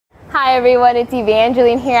Hi everyone, it's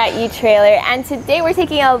Evangeline here at eTrailer, and today we're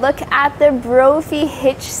taking a look at the Brophy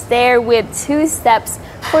Hitch Stair with 2 steps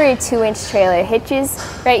for your 2-inch trailer hitches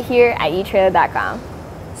right here at etrailer.com.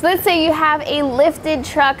 So let's say you have a lifted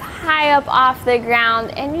truck high up off the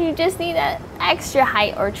ground and you just need an extra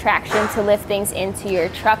height or traction to lift things into your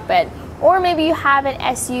truck bed. Or maybe you have an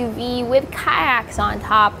SUV with kayaks on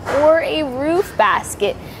top or a roof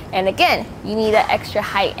basket. And again, you need that extra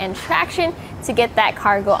height and traction to get that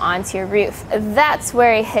cargo onto your roof. That's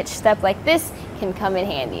where a hitch step like this can come in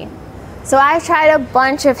handy. So I've tried a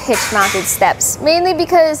bunch of hitch mounted steps, mainly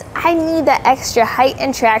because I need that extra height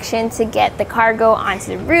and traction to get the cargo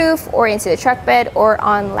onto the roof or into the truck bed or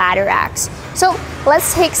on ladder racks. So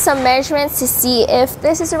let's take some measurements to see if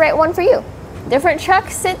this is the right one for you. Different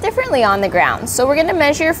trucks sit differently on the ground, so we're gonna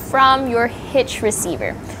measure from your hitch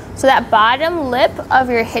receiver. So that bottom lip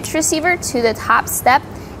of your hitch receiver to the top step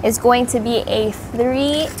is going to be a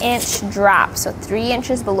 3-inch drop, so 3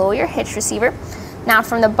 inches below your hitch receiver. Now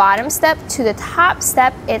from the bottom step to the top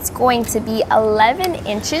step, it's going to be 11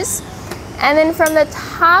 inches. And then from the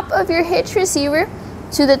top of your hitch receiver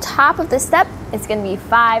to the top of the step, it's gonna be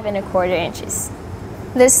 5 1/4 inches.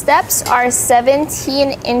 The steps are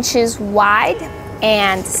 17 inches wide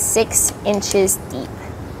and 6 inches deep.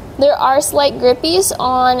 There are slight grippies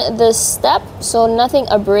on the step, so nothing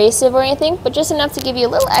abrasive or anything, but just enough to give you a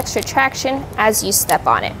little extra traction as you step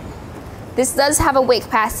on it. This does have a weight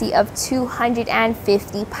capacity of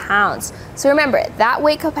 250 pounds. So remember, that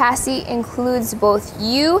weight capacity includes both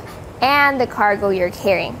you and the cargo you're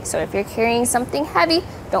carrying. So if you're carrying something heavy,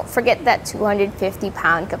 don't forget that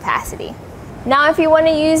 250-pound capacity. Now, if you want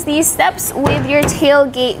to use these steps with your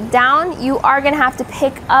tailgate down, you are going to have to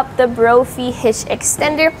pick up the Brophy Hitch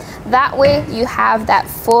extender. That way you have that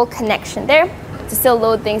full connection there to still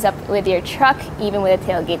load things up with your truck, even with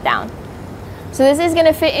the tailgate down. So this is going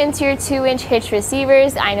to fit into your 2-inch hitch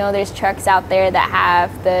receivers. I know there's trucks out there that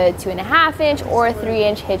have the 2.5-inch or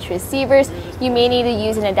 3-inch hitch receivers. You may need to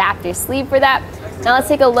use an adapter sleeve for that. Now let's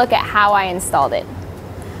take a look at how I installed it.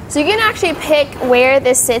 So you can actually pick where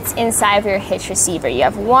this sits inside of your hitch receiver. You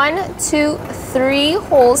have 1, 2, 3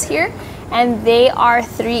 holes here, and they are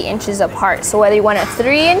 3 inches apart. So whether you want a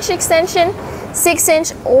 3-inch extension,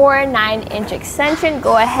 6-inch, or 9-inch extension,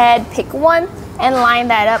 go ahead, pick one, and line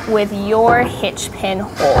that up with your hitch pin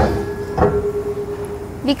hole.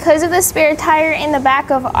 Because of the spare tire in the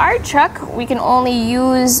back of our truck, we can only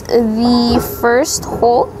use the first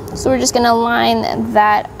hole. So we're just gonna line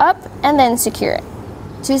that up and then secure it.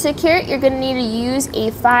 To secure it, you're going to need to use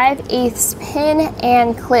a 5/8 pin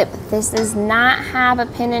and clip. This does not have a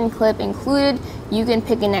pin and clip included. You can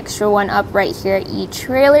pick an extra one up right here at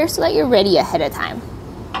eTrailer so that you're ready ahead of time.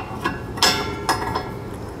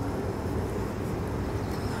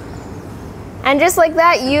 And just like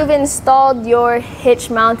that, you've installed your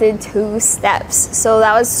hitch mounted 2 steps. So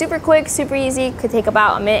that was super quick, super easy. Could take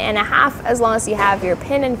about 1.5 minutes as long as you have your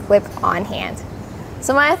pin and clip on hand.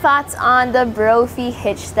 So my thoughts on the Brophy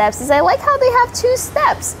Hitch Steps is I like how they have 2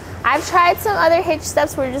 steps. I've tried some other hitch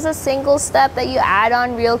steps where just a single step that you add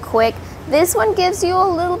on real quick. This one gives you a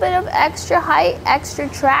little bit of extra height, extra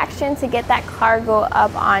traction to get that cargo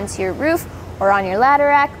up onto your roof or on your ladder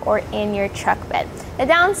rack or in your truck bed. The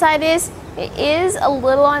downside is it is a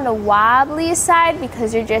little on the wobbly side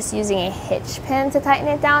because you're just using a hitch pin to tighten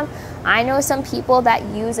it down. I know some people that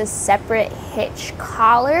use a separate hitch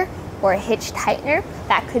collar or a hitch tightener.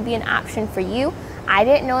 That could be an option for you. I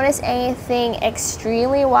didn't notice anything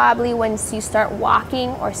extremely wobbly once you start walking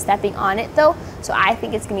or stepping on it though, so I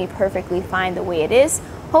think it's gonna be perfectly fine the way it is.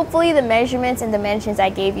 Hopefully the measurements and dimensions I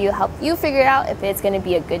gave you help you figure out if it's gonna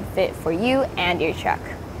be a good fit for you and your truck.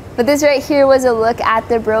 But this right here was a look at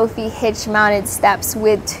the Brophy Hitch mounted steps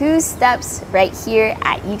with 2 steps right here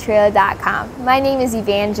at etrailer.com. My name is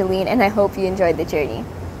Evangeline and I hope you enjoyed the journey.